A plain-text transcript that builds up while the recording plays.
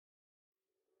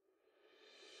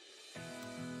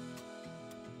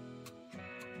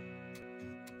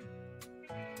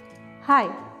Hi,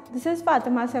 this is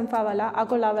Fatima Semfawala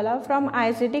Akolawala from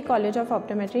ISDT College of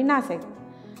Optometry, Nasik.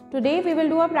 Today we will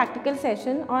do a practical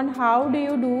session on how do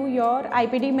you do your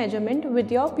IPD measurement with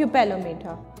your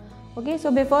pupillometer. Okay, so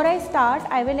before I start,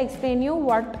 I will explain you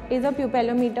what is a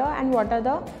pupillometer and what are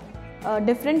the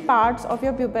different parts of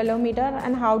your pupillometer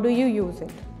and how do you use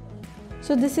it.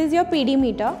 So this is your PD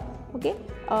meter. Okay,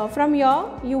 from here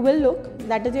you will look,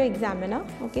 that is your examiner.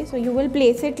 Okay, so you will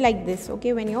place it like this.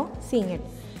 Okay, when you're seeing it,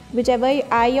 whichever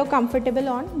eye you're comfortable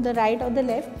on, the right or the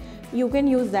left, you can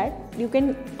use that. You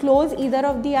can close either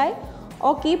of the eye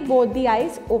or keep both the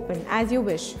eyes open as you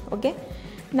wish. Okay,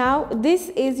 now this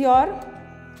is your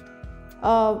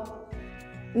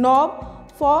knob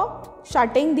for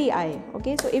shutting the eye.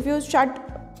 Okay, so if you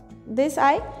shut this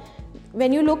eye,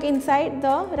 when you look inside,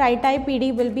 the right eye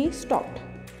PD will be stopped.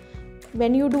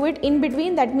 When you do it in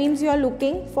between, that means you are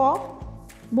looking for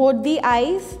both the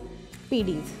eyes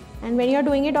PDs, and when you are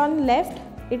doing it on left,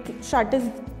 it shuts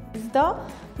the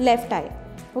left eye.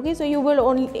 Okay, so you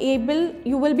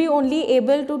will be only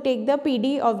able to take the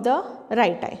PD of the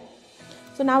right eye.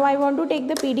 So now I want to take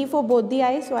the PD for both the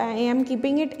eyes, so I am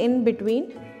keeping it in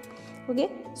between.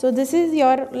 Okay, so this is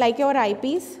your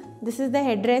eyepiece. This is the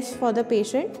headrest for the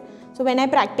patient. So when I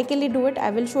practically do it,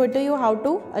 I will show it to you how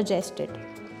to adjust it.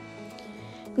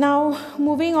 Now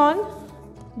moving on,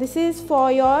 this is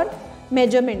for your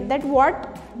measurement, that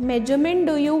what measurement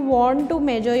do you want to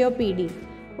measure your PD.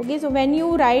 Okay, so when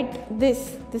you write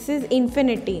this is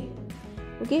infinity.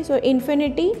 Okay, so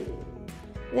infinity,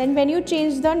 then when you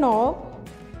change the knob,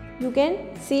 you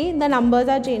can see the numbers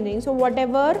are changing. So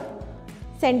whatever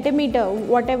centimeter,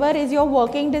 whatever is your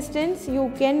working distance,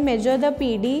 you can measure the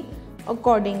PD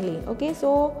accordingly. Okay,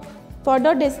 so for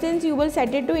the distance you will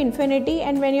set it to infinity,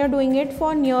 and when you are doing it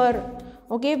for near,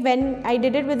 okay, when I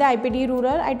did it with the IPD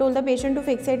ruler, I told the patient to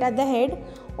fix it at the head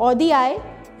or the eye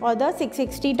or the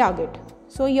 660 target.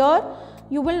 So here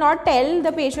you will not tell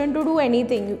the patient to do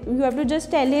anything. You have to just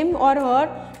tell him or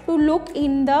her to look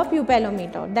in the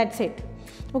pupillometer. That's it.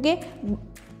 Okay,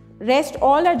 rest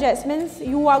all adjustments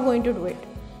you are going to do it.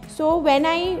 So when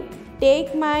I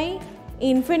take my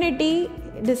infinity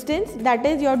distance, that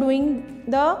is, you're doing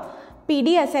the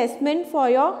PD assessment for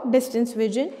your distance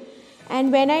vision,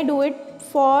 and when I do it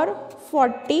for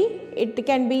 40, it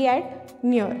can be at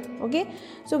near. Okay,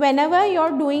 so whenever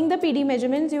you're doing the PD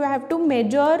measurements, you have to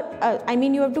measure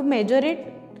you have to measure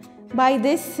it by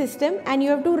this system, and you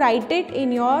have to write it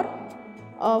in your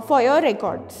for your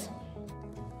records.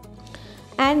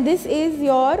 And this is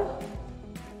your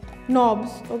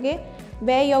knobs, okay,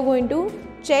 where you're going to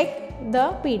check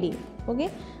the PD. Okay,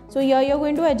 so here you're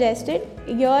going to adjust it.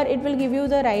 Here it will give you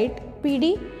the right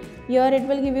PD, here it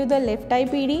will give you the left eye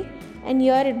PD, and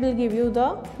here it will give you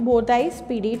the both eyes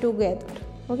PD together.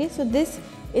 Okay, so this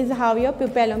is how your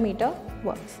pupillometer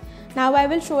works. Now I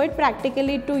will show it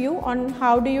practically to you on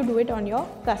how do you do it on your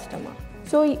customer.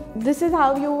 So this is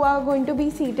how you are going to be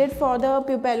seated for the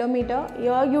pupillometer.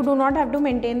 Here you do not have to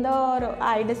maintain the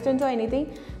eye distance or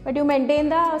anything, but you maintain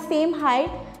the same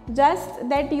height, just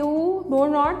that you do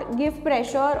not give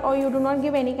pressure or you do not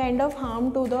give any kind of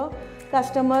harm to the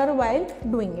customer while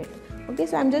doing it. Okay,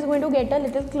 so I'm just going to get a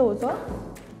little closer.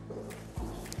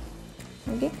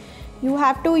 Okay, you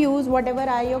have to use whatever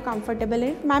eye you're comfortable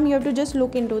in. Ma'am, you have to just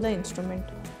look into the instrument.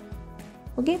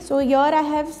 Okay, so here I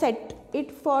have set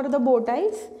it for the both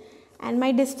eyes, and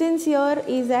my distance here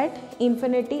is at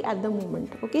infinity at the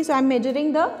moment. Okay, so I'm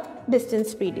measuring the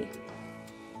distance PD.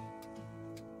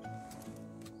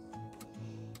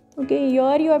 Okay,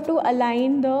 here you have to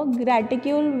align the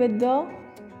reticule with the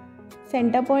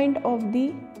center point of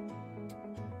the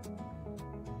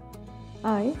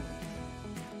eye.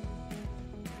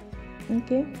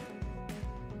 Okay,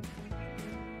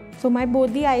 so my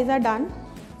both the eyes are done.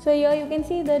 So here you can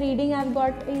see the reading I've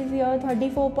got is here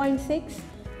 34.6,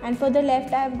 and for the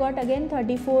left I have got again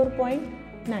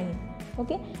 34.9.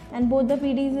 okay, and both the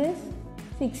PDs is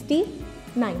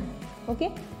 69.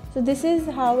 Okay, so this is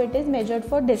how it is measured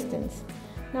for distance.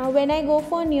 Now when I go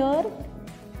for near,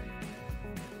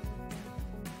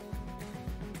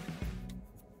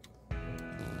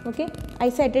 okay, I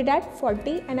set it at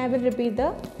 40, and I will repeat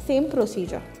the same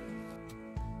procedure.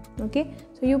 Okay,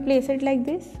 so you place it like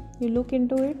this, you look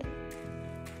into it,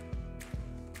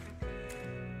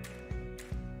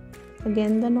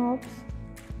 again the knobs,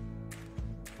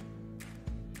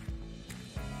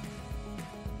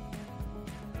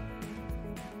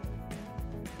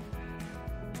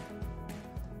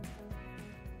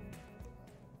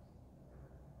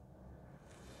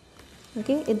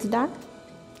 okay, it's done.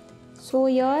 So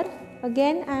here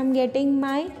again I am getting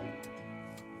my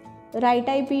right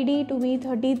eye PD to be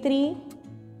 33,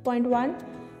 30.1,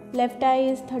 left eye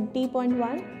is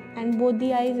 30.1, and both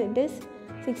the eyes it is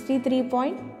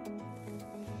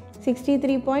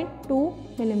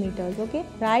 63.2 millimeters. Okay,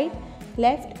 right,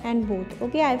 left and both.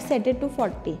 Okay, I have set it to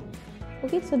 40.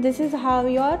 Okay, so this is how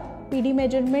your PD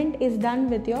measurement is done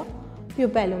with your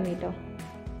pupillometer.